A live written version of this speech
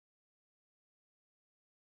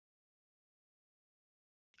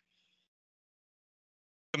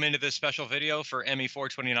welcome into this special video for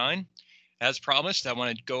ME429. As promised, I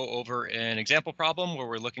want to go over an example problem where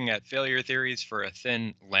we're looking at failure theories for a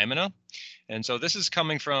thin lamina. And so this is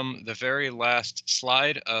coming from the very last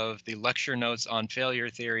slide of the lecture notes on failure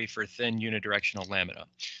theory for thin unidirectional lamina.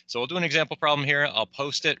 So we'll do an example problem here. I'll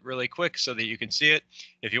post it really quick so that you can see it.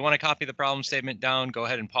 If you want to copy the problem statement down, go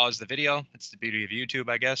ahead and pause the video. It's the beauty of YouTube,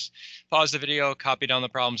 I guess. Pause the video, copy down the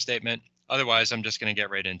problem statement. Otherwise, I'm just going to get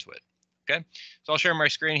right into it. Okay, so I'll share my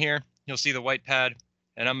screen here. You'll see the white pad,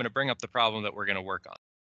 and I'm going to bring up the problem that we're going to work on.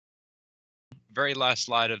 Very last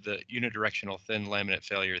slide of the unidirectional thin laminate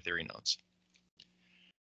failure theory notes.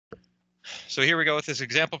 So here we go with this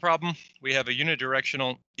example problem. We have a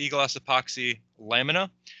unidirectional e-gloss epoxy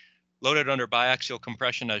lamina loaded under biaxial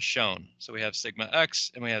compression as shown. So we have sigma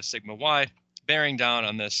x and we have sigma y bearing down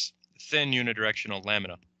on this thin unidirectional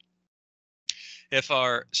lamina. If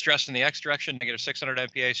our stress in the x direction, negative 600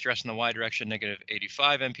 MPa, stress in the y direction, negative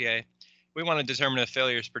 85 MPa, we want to determine if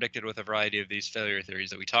failure is predicted with a variety of these failure theories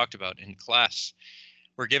that we talked about in class.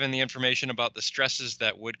 We're given the information about the stresses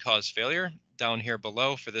that would cause failure down here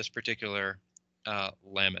below for this particular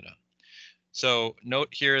lamina. So note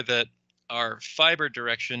here that our fiber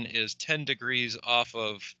direction is 10 degrees off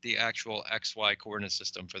of the actual XY coordinate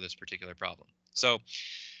system for this particular problem. So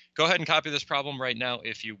go ahead and copy this problem right now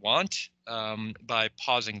if you want by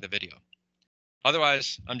pausing the video.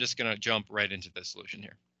 Otherwise, I'm just going to jump right into the solution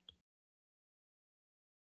here.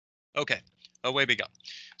 Okay, away we go.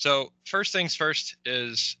 So first things first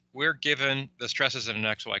is we're given the stresses in an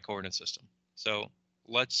XY coordinate system. So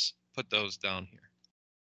let's put those down here.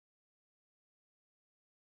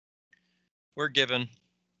 We're given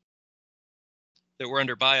that we're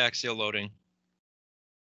under biaxial loading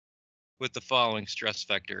with the following stress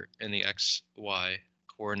vector in the XY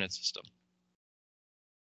coordinate system.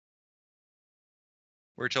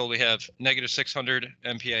 We're told we have negative 600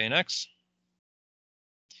 MPa in X.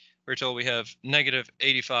 We're told we have negative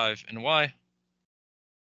 85 in Y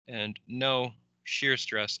and no shear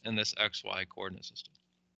stress in this XY coordinate system.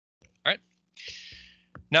 All right.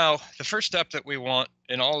 Now, the first step that we want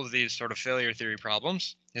in all of these sort of failure theory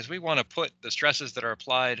problems is we want to put the stresses that are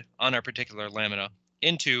applied on our particular lamina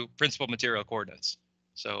into principal material coordinates.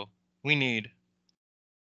 So we need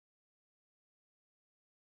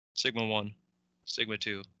sigma 1, sigma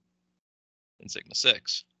 2, and sigma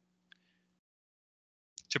 6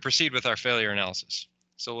 to proceed with our failure analysis.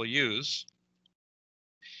 So we'll use,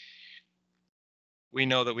 we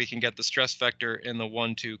know that we can get the stress vector in the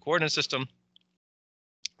 1, 2 coordinate system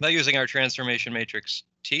by using our transformation matrix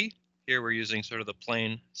T. Here we're using sort of the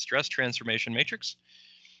plane stress transformation matrix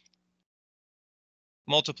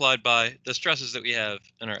multiplied by the stresses that we have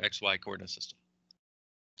in our XY coordinate system.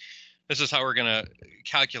 This is how we're going to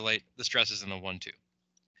calculate the stresses in the 1, 2.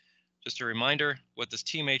 Just a reminder what this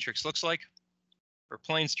T matrix looks like. For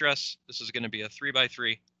plane stress, this is going to be a 3 by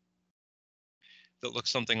 3 that looks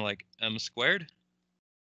something like m squared,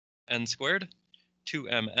 n squared,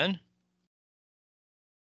 2mn,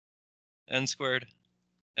 n squared,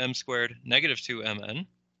 m squared, negative 2mn,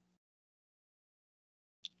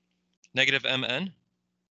 negative mn,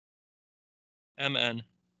 mn,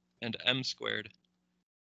 and m squared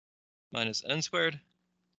minus n squared,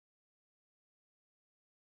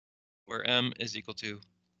 where m is equal to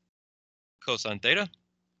cosine theta.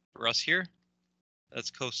 For us here, that's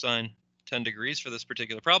cosine 10 degrees for this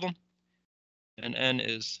particular problem, and n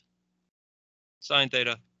is sine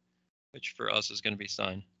theta, which for us is going to be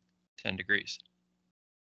sine 10 degrees.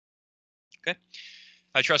 Okay,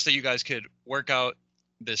 I trust that you guys could work out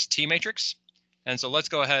this T matrix, and so let's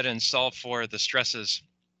go ahead and solve for the stresses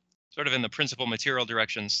sort of in the principal material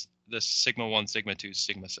directions, this sigma 1, sigma 2,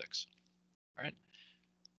 sigma 6. All right.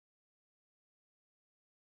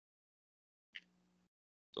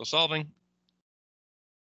 So solving,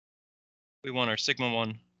 we want our sigma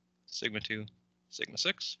 1, sigma 2, sigma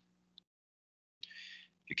 6.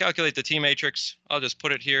 If you calculate the T matrix, I'll just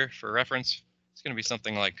put it here for reference. It's going to be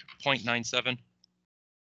something like 0.97.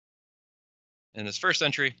 In this first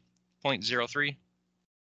entry, 0.03.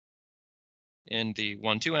 In the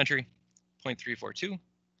 1, 2 entry, 0.342.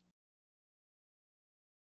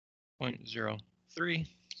 0.03.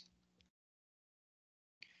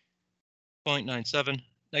 0.97,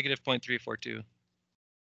 negative 0.342.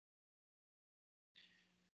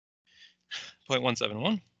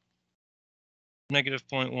 0.171, negative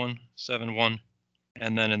 0.171,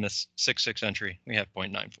 and then in this 6, 6 entry, we have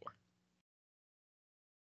 0.94.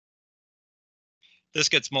 This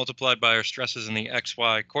gets multiplied by our stresses in the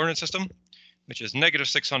XY coordinate system, which is negative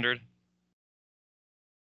 600,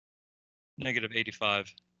 negative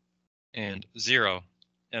 85, and 0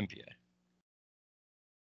 MPa.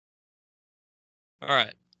 All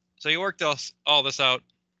right. So you work all this out,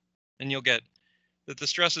 and you'll get that the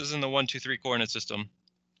stresses in the 1, 2, 3 coordinate system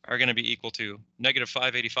are going to be equal to negative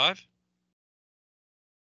 585,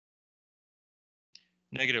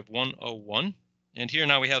 negative 101. And here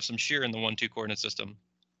now we have some shear in the 1, 2 coordinate system,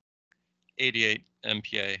 88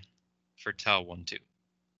 MPa for tau 1, 2.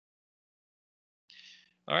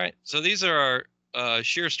 All right, so these are our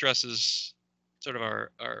shear stresses, sort of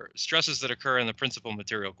our stresses that occur in the principal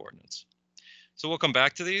material coordinates. So we'll come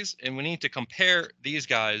back to these, and we need to compare these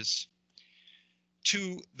guys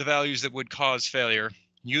to the values that would cause failure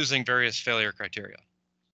using various failure criteria.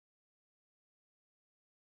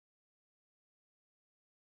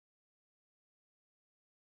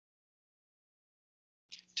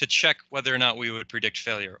 To check whether or not we would predict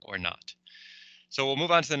failure or not. So we'll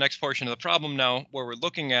move on to the next portion of the problem now, where we're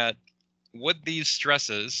looking at would these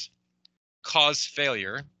stresses cause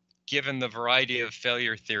failure given the variety of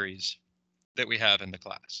failure theories that we have in the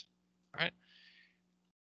class. All right.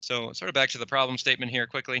 So sort of back to the problem statement here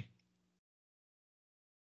quickly.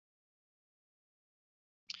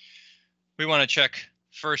 We want to check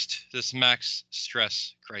first this max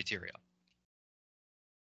stress criteria.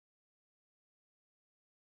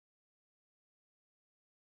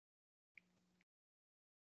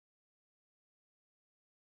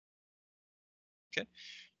 Okay.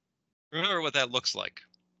 Remember what that looks like.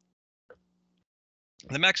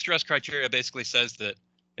 The max stress criteria basically says that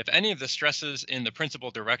if any of the stresses in the principal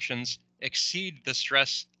directions exceed the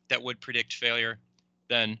stress that would predict failure,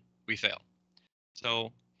 then we fail.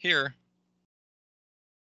 So here,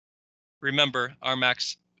 remember our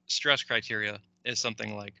max stress criteria is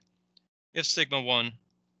something like if sigma 1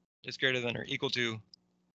 is greater than or equal to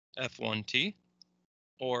F1T,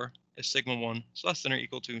 or if sigma 1 is less than or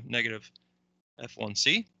equal to negative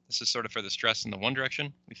F1C. This is sort of for the stress in the one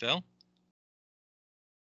direction, we fail.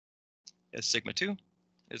 If sigma 2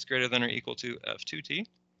 is greater than or equal to F2T,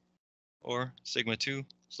 or sigma 2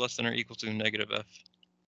 is less than or equal to negative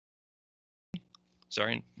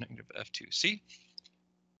F2C,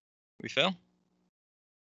 we fail.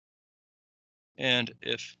 And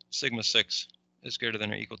if sigma 6 is greater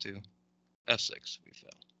than or equal to F6, we fail.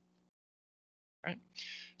 All right.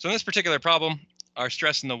 So in this particular problem, our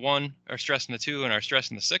stress in the 1, our stress in the 2, and our stress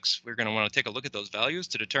in the 6, we're going to want to take a look at those values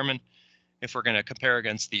to determine if we're going to compare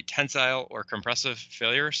against the tensile or compressive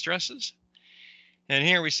failure stresses. And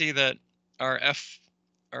here we see that our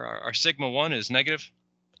our sigma 1 is negative.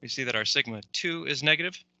 We see that our sigma 2 is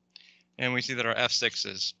negative, and we see that our F6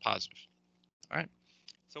 is positive. All right.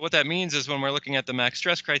 So what that means is when we're looking at the max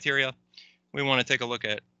stress criteria, we want to take a look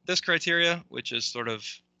at this criteria, which is sort of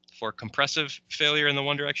for compressive failure in the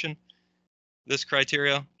one direction. This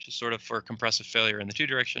criteria, which is sort of for compressive failure in the two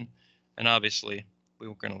direction. And obviously, we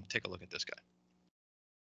were going to take a look at this guy.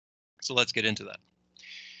 So let's get into that.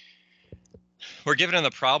 We're given in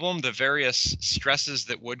the problem the various stresses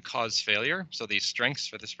that would cause failure. So these strengths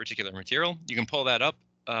for this particular material. You can pull that up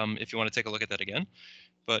if you want to take a look at that again.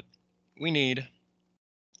 But we need,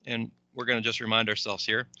 and we're going to just remind ourselves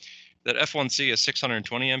here, that F1C is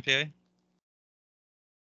 620 MPa.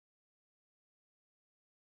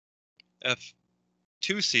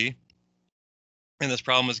 F2C in this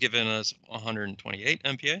problem is given as 128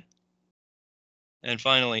 MPa. And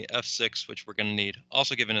finally, F6, which we're going to need,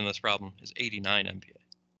 also given in this problem, is 89 MPa.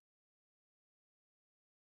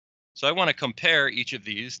 So I want to compare each of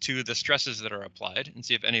these to the stresses that are applied and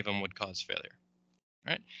see if any of them would cause failure.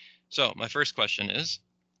 All right. So my first question is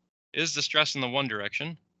the stress in the one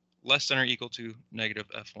direction less than or equal to negative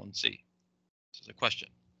F1C? This is a question.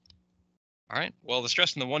 All right. Well, the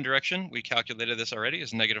stress in the one direction, we calculated this already,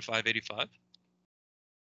 is negative 585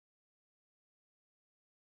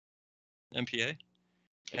 MPa.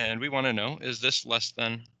 And we want to know, is this less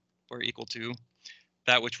than or equal to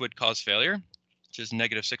that which would cause failure, which is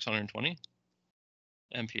negative 620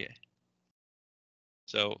 MPa.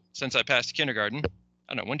 So since I passed kindergarten,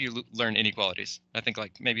 I don't know, when do you learn inequalities? I think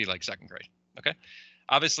maybe second grade, okay?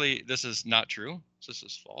 Obviously, this is not true, so this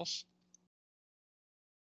is false.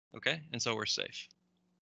 Okay, and so we're safe.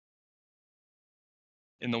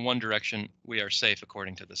 In the one direction, we are safe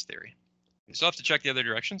according to this theory. We still have to check the other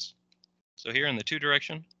directions. So here in the two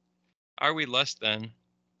direction, are we less than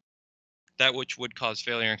that which would cause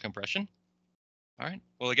failure in compression? All right,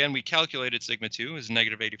 well, again, we calculated sigma 2 is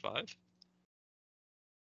negative 85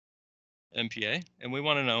 MPa, and we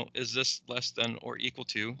want to know, is this less than or equal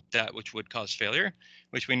to that which would cause failure,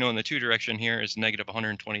 which we know in the two direction here is negative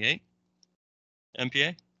 128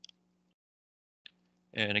 MPa.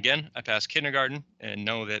 And again, I passed kindergarten and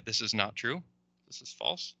know that this is not true. This is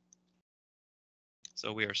false.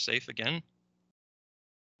 So we are safe again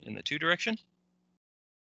in the two direction.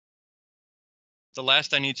 The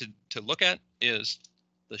last I need to look at is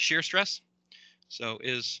the shear stress. So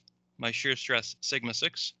is my shear stress sigma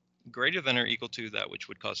 6 greater than or equal to that which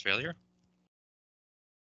would cause failure?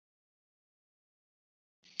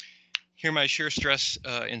 Here my shear stress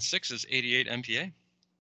in 6 is 88 MPa.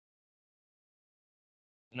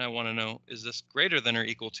 And I want to know, is this greater than or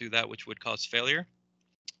equal to that which would cause failure,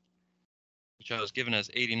 which I was given as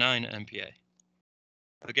 89 MPa.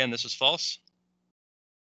 Again, this is false,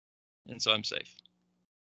 and so I'm safe.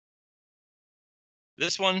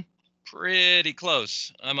 This one, pretty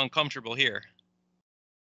close. I'm uncomfortable here.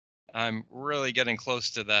 I'm really getting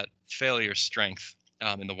close to that failure strength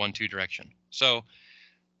in the 1-2 direction. So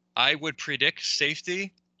I would predict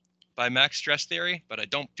safety by max stress theory, but I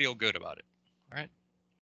don't feel good about it. All right.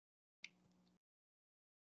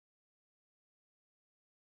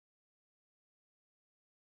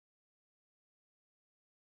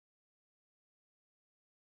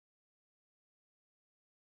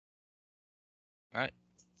 All right.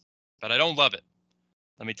 But I don't love it.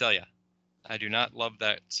 Let me tell you, I do not love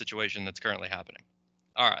that situation that's currently happening.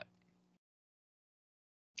 All right.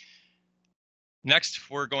 Next,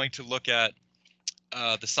 we're going to look at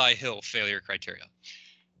the Tsai-Hill failure criteria.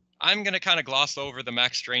 I'm going to kind of gloss over the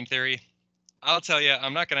max strain theory. I'll tell you,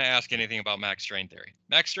 I'm not going to ask anything about max strain theory.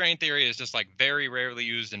 Max strain theory is just like very rarely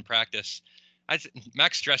used in practice.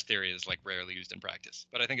 Max stress theory is like rarely used in practice,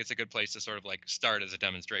 but I think it's a good place to sort of like start as a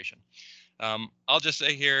demonstration. I'll just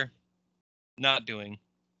say here, not doing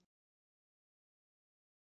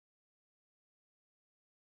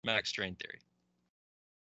max strain theory.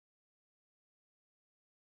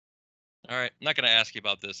 All right, I'm not going to ask you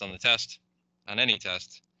about this on the test, on any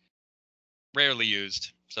test. Rarely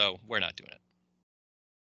used, so we're not doing it.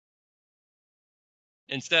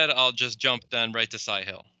 Instead, I'll just jump then right to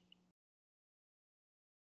Tsai-Hill.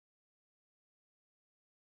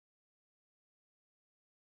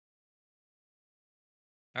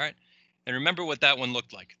 All right, and remember what that one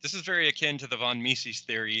looked like. This is very akin to the von Mises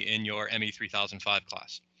theory in your ME3005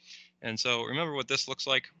 class. And so remember what this looks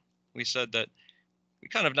like. We said that we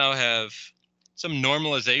kind of now have some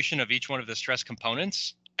normalization of each one of the stress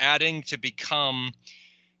components, adding to become,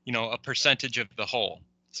 a percentage of the whole.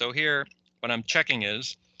 So here, what I'm checking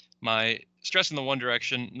is my stress in the one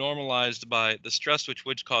direction normalized by the stress which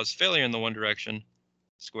would cause failure in the one direction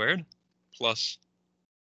squared plus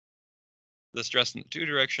the stress in the two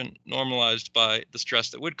direction normalized by the stress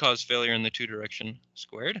that would cause failure in the two direction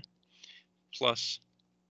squared plus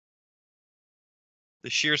the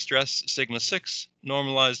shear stress sigma 6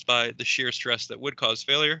 normalized by the shear stress that would cause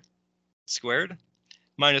failure squared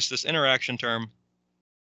minus this interaction term,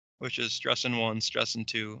 which is stress in 1, stress in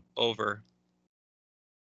 2 over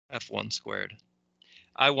F1 squared.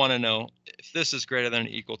 I want to know if this is greater than or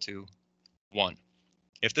equal to 1.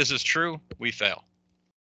 If this is true, we fail.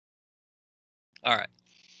 All right.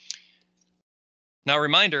 Now,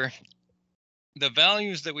 reminder, the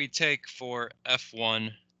values that we take for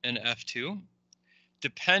F1 and F2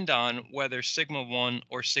 depend on whether sigma 1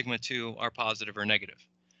 or sigma 2 are positive or negative.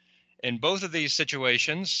 In both of these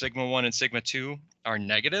situations, sigma 1 and sigma 2 are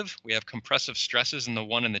negative. We have compressive stresses in the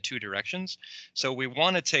 1 and the 2 directions. So we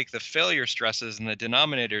want to take the failure stresses in the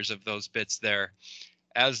denominators of those bits there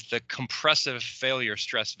as the compressive failure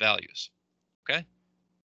stress values. Okay?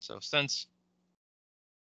 So since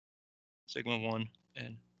sigma 1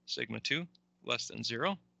 and sigma 2 less than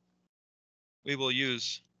 0, we will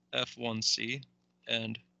use F1C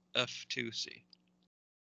and F2C.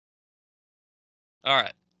 All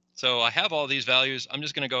right. So I have all these values. I'm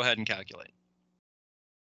just going to go ahead and calculate.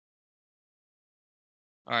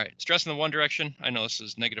 All right, stress in the one direction. I know this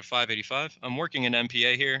is negative 585. I'm working in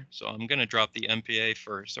MPa here, so I'm going to drop the MPa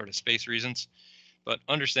for sort of space reasons. But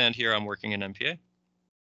understand here I'm working in MPa.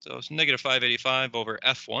 So it's negative 585 over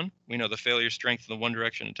F1. We know the failure strength in the one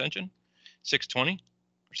direction and tension. 620,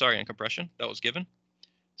 sorry, in compression. That was given.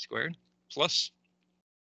 Squared plus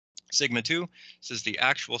sigma 2. This is the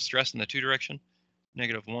actual stress in the two direction.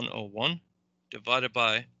 Negative 101 divided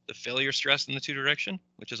by the failure stress in the two direction,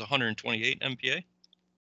 which is 128 MPa.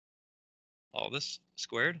 All this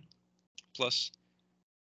squared plus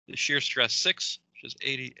the shear stress 6, which is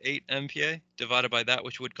 88 MPa, divided by that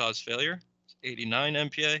which would cause failure, 89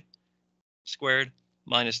 MPa squared,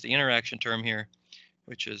 minus the interaction term here,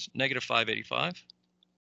 which is negative 585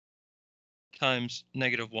 times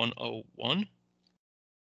negative 101,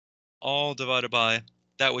 all divided by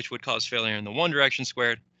that which would cause failure in the one direction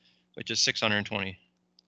squared, which is 620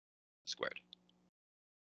 squared.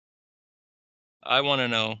 I want to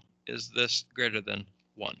know, is this greater than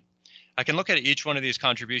 1? I can look at each one of these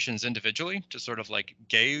contributions individually to sort of like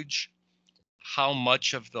gauge how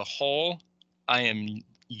much of the whole I am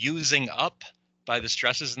using up by the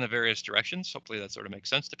stresses in the various directions. Hopefully that sort of makes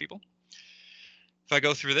sense to people. If I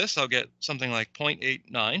go through this, I'll get something like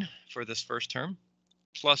 0.89 for this first term,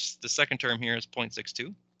 plus the second term here is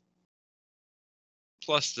 0.62,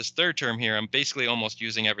 plus this third term here, I'm basically almost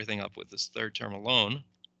using everything up with this third term alone,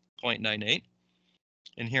 0.98.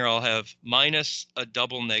 And here I'll have minus a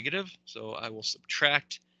double negative, so I will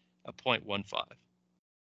subtract a 0.15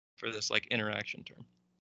 for this like interaction term.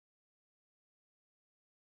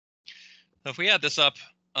 So if we add this up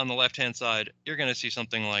on the left-hand side, you're going to see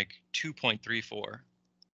something like 2.34.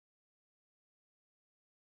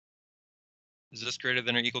 Is this greater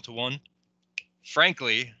than or equal to 1?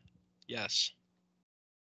 Frankly, yes.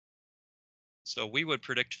 So we would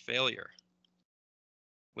predict failure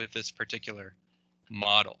with this particular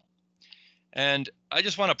model. And I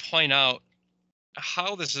just want to point out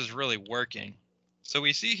how this is really working. So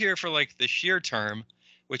we see here for like the shear term,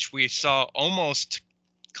 which we saw almost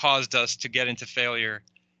caused us to get into failure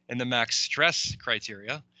in the max stress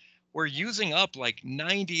criteria, we're using up like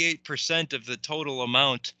 98% of the total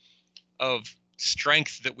amount of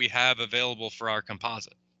strength that we have available for our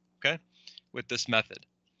composite, okay, with this method.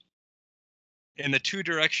 In the two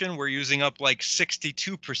direction, we're using up like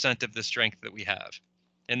 62% of the strength that we have.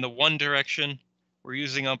 In the one direction, we're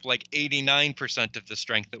using up like 89% of the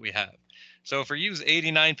strength that we have. So if we use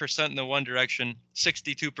 89% in the one direction,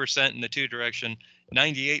 62% in the two direction,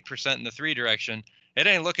 98% in the three direction, it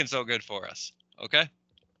ain't looking so good for us, okay?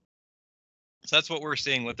 So that's what we're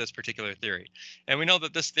seeing with this particular theory. And we know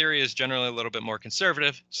that this theory is generally a little bit more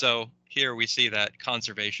conservative. So here we see that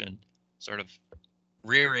conservation sort of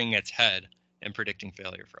rearing its head and predicting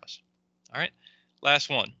failure for us. All right, last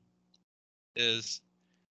one is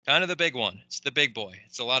kind of the big one. It's the big boy.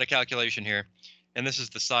 It's a lot of calculation here. And this is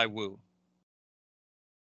the Psi-Wu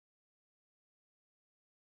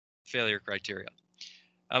failure criteria.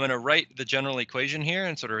 I'm going to write the general equation here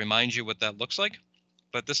and sort of remind you what that looks like.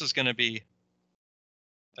 But this is going to be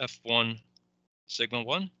F1 sigma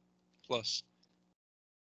 1 plus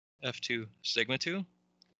F2 sigma 2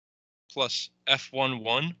 plus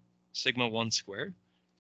F11 sigma 1 squared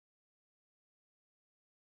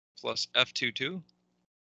plus F22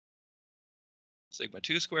 sigma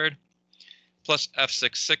 2 squared plus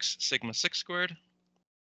F66 sigma 6 squared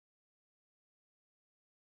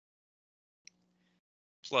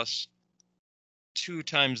plus 2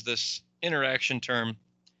 times this interaction term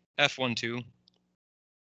F12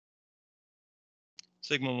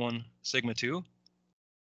 sigma 1 sigma 2.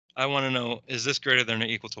 I want to know, is this greater than or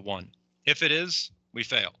equal to 1? If it is, we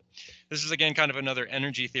fail. This is again kind of another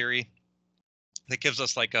energy theory that gives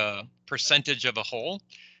us like a percentage of a whole,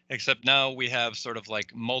 except now we have sort of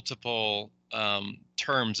like multiple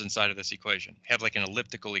terms inside of this equation. We have like an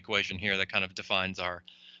elliptical equation here that kind of defines our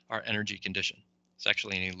energy condition. It's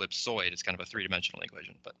actually an ellipsoid. It's kind of a three-dimensional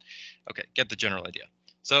equation, but okay, get the general idea.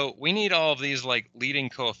 So we need all of these like leading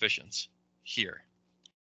coefficients here.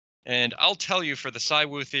 And I'll tell you, for the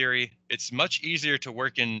Psi-Wu theory, it's much easier to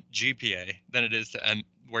work in GPA than it is to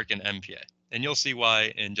work in MPA. And you'll see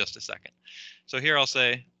why in just a second. So here I'll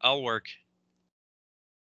say I'll work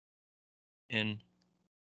in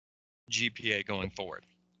GPA going forward.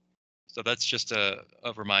 So that's just a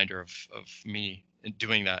reminder of me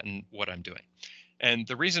doing that and what I'm doing. And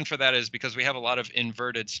the reason for that is because we have a lot of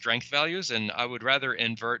inverted strength values, and I would rather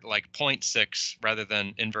invert like 0.6 rather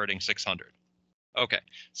than inverting 600. Okay,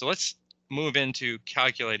 so let's move into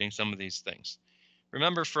calculating some of these things.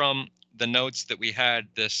 Remember from the notes that we had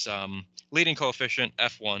this leading coefficient,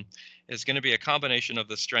 F1, is going to be a combination of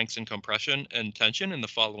the strengths in compression and tension in the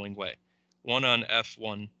following way. 1 on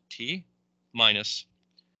F1T minus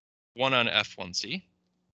 1 on F1C.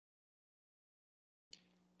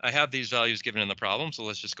 I have these values given in the problem, so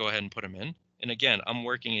let's just go ahead and put them in. And again, I'm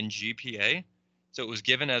working in GPA, so it was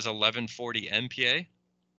given as 1140 MPa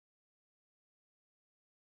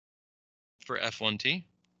for F1T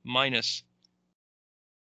minus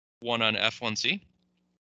 1 on F1C,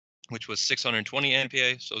 which was 620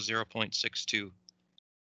 MPa, so 0.62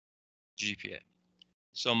 GPa.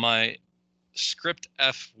 So my script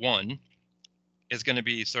F1 is going to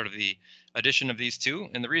be sort of the addition of these two.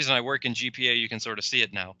 And the reason I work in GPA, you can sort of see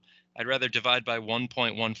it now. I'd rather divide by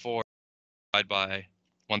 1.14 divide by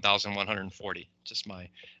 1,140. Just my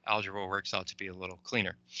algebra works out to be a little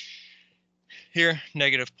cleaner. Here,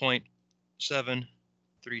 negative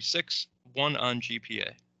 0.736, 1 on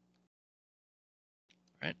GPA.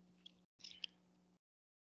 Right.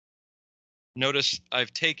 Notice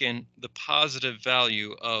I've taken the positive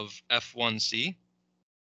value of F1C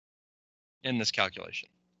in this calculation.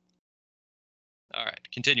 All right,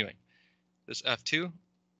 continuing. This F2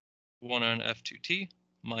 1 on F2T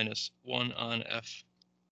minus 1 on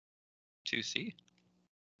F2C.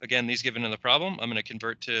 Again, these given in the problem, I'm going to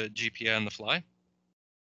convert to GPA on the fly.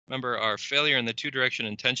 Remember, our failure in the two-direction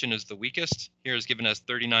and tension is the weakest. Here is given as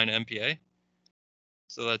 39 MPa.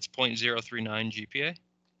 So that's 0.039 GPa.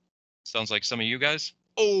 Sounds like some of you guys.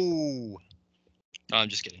 Oh, no, I'm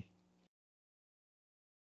just kidding.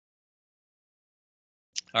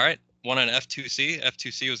 All right, 1 on F2C.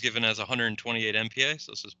 F2C was given as 128 MPa,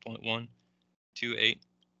 so this is 0.128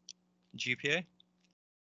 GPa.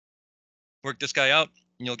 Work this guy out,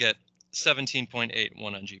 and you'll get 17.81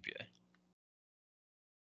 on GPA.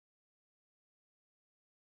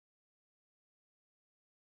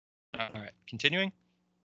 All right, continuing.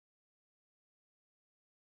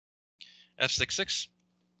 F66.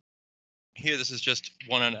 Here, this is just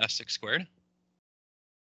 1 on F6 squared.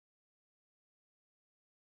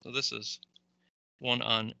 So this is 1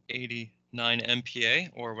 on 89 MPa,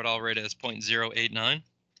 or what I'll write as 0.089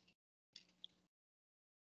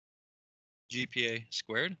 GPa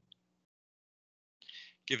squared,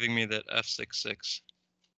 giving me that F66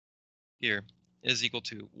 here is equal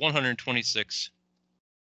to 126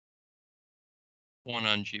 1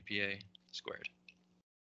 on GPA squared.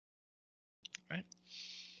 All right.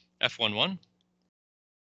 F11.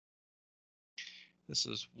 This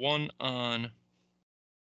is 1 on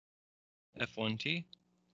F1T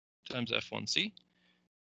times F1C.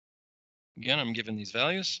 Again, I'm given these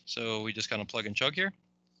values, so we just kind of plug and chug here.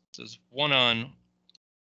 This is 1 on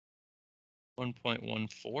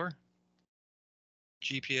 1.14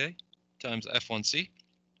 GPA times F1C,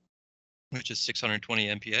 which is 620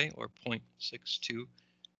 MPa, or 0.62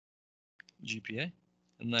 GPA.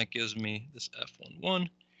 And that gives me this F11.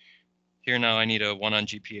 Here now I need a 1 on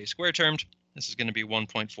GPA square termed. This is going to be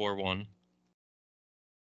 1.41.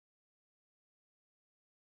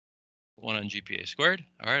 1 on GPA squared.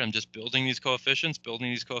 All right, I'm just building these coefficients,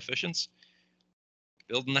 building the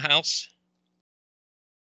house.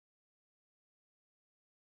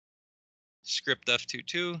 Script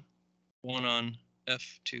F22, 1 on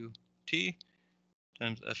F2T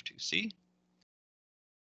times F2C.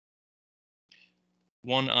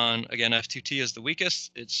 1 on, again, F2T is the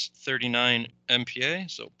weakest. It's 39 MPa,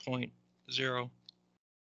 so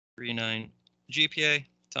 0.039 GPa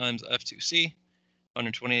times F2C,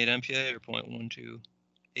 128 MPa, or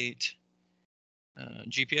 0.128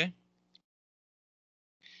 GPA.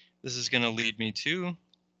 This is going to lead me to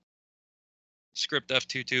script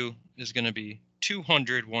F22 is going to be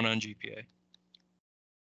 201 on GPA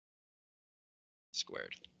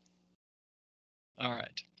squared. All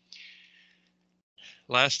right.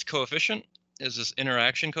 Last coefficient is this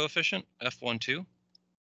interaction coefficient, F12.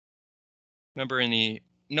 Remember in the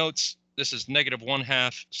notes, this is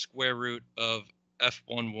 -1/2 square root of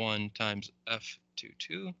F11 times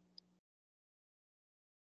F22.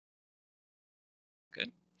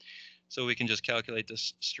 Okay, so we can just calculate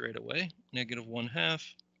this straight away.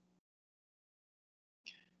 -1/2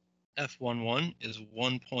 F11 is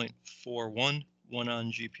 1.41 1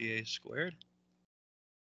 on GPA squared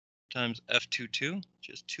times F22, which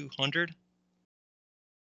is 200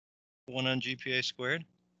 1 on GPA squared.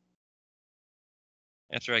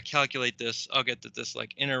 After I calculate this, I'll get that this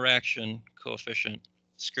like interaction coefficient,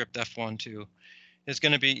 script F12, is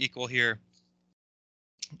going to be equal here.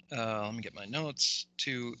 Let me get my notes,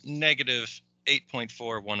 to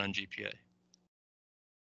 -8.41 on GPA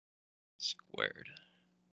squared.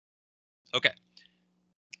 Okay,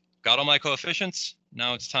 got all my coefficients.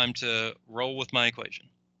 Now it's time to roll with my equation.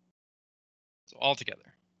 So all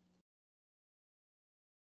together.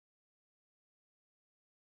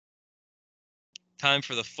 Time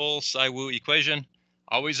for the full Psi-Wu equation.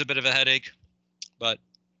 Always a bit of a headache, but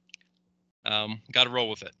got to roll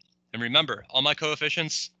with it. And remember, all my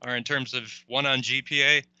coefficients are in terms of 1 on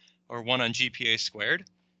GPA or 1 on GPA squared.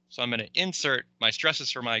 So I'm going to insert my stresses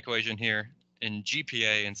for my equation here in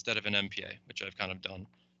GPA instead of an MPa, which I've kind of done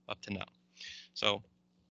up to now. So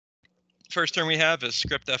first term we have is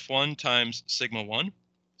script F1 times sigma 1.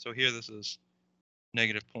 So here this is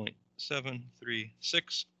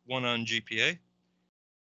 -0.736 1 on GPA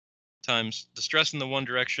times the stress in the one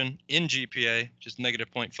direction in GPA, which is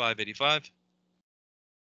 -0.585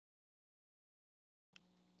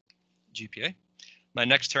 GPA. My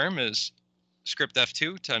next term is script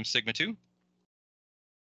F2 times sigma 2.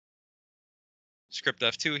 Script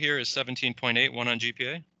F2 here is 17.8 1 on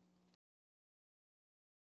GPA.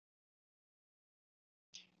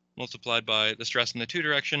 Multiplied by the stress in the two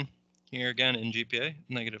direction, here again in GPA,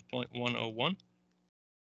 -0.101.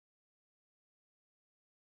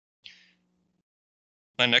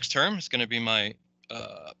 My next term is going to be my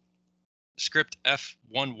script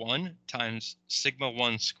F11 times sigma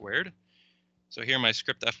 1 squared. So here my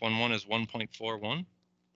script F11 is 1.41.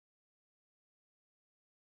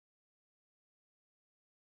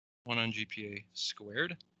 1 on GPA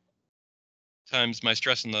squared times my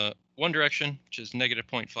stress in the one direction, which is negative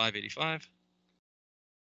 0.585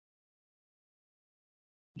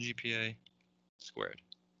 GPA squared.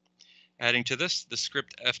 Adding to this, the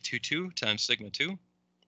script F22 times sigma 2.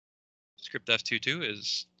 Script F22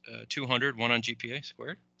 is 200, 1 on GPA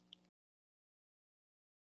squared,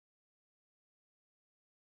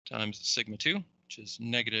 times sigma 2, which is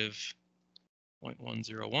negative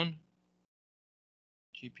 0.101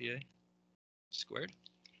 GPA squared.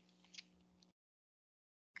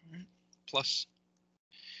 Plus,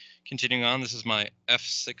 continuing on, this is my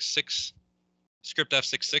F66, script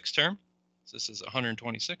F66 term. So this is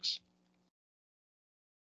 126,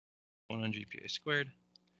 1 on GPA squared,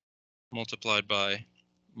 multiplied by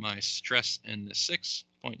my stress in the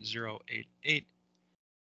 6.088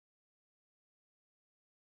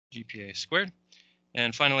 GPA squared.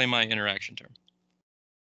 And finally, my interaction term.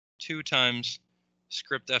 2 times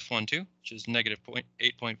script F12, which is negative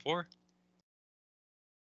 8.4,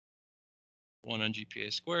 1 on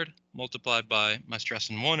GPA squared, multiplied by my stress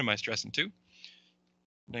in 1 and my stress in 2,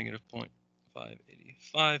 negative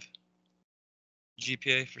 0.585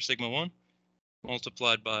 GPA for sigma 1,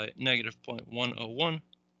 multiplied by negative 0.101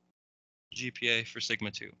 GPA for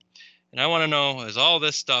sigma 2. And I want to know, is all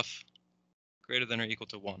this stuff greater than or equal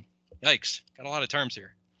to 1? Yikes, got a lot of terms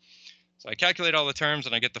here. So I calculate all the terms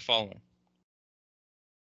and I get the following.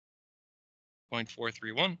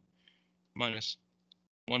 0.431 minus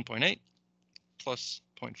 1.8 plus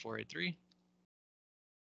 0.483.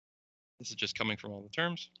 This is just coming from all the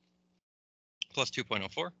terms. Plus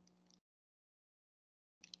 2.04.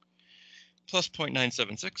 Plus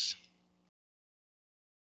 0.976.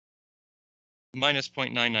 Minus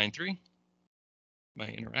 0.993. My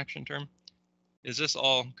interaction term. Is this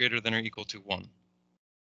all greater than or equal to 1?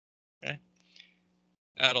 Okay.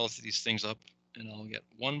 Add all of these things up and I'll get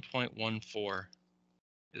 1.14.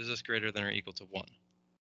 Is this greater than or equal to 1?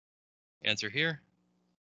 Answer here,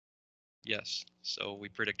 yes. So we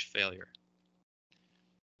predict failure.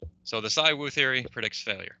 So the psi-woo theory predicts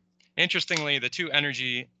failure. Interestingly, the two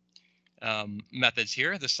energy methods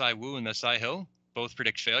here, the psi-woo and the psi-hill, both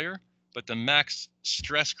predict failure, but the max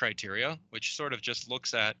stress criteria, which sort of just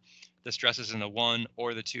looks at the stresses in the 1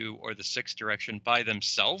 or the 2 or the 6 direction by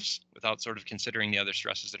themselves without sort of considering the other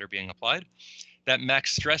stresses that are being applied, that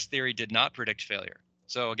max stress theory did not predict failure.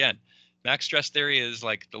 So again, max stress theory is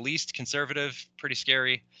like the least conservative, pretty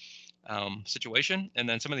scary situation. And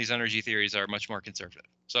then some of these energy theories are much more conservative.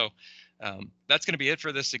 So that's going to be it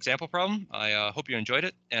for this example problem. I hope you enjoyed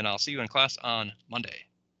it, and I'll see you in class on Monday.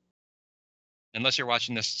 Unless you're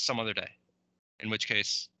watching this some other day, in which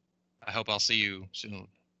case I hope I'll see you soon.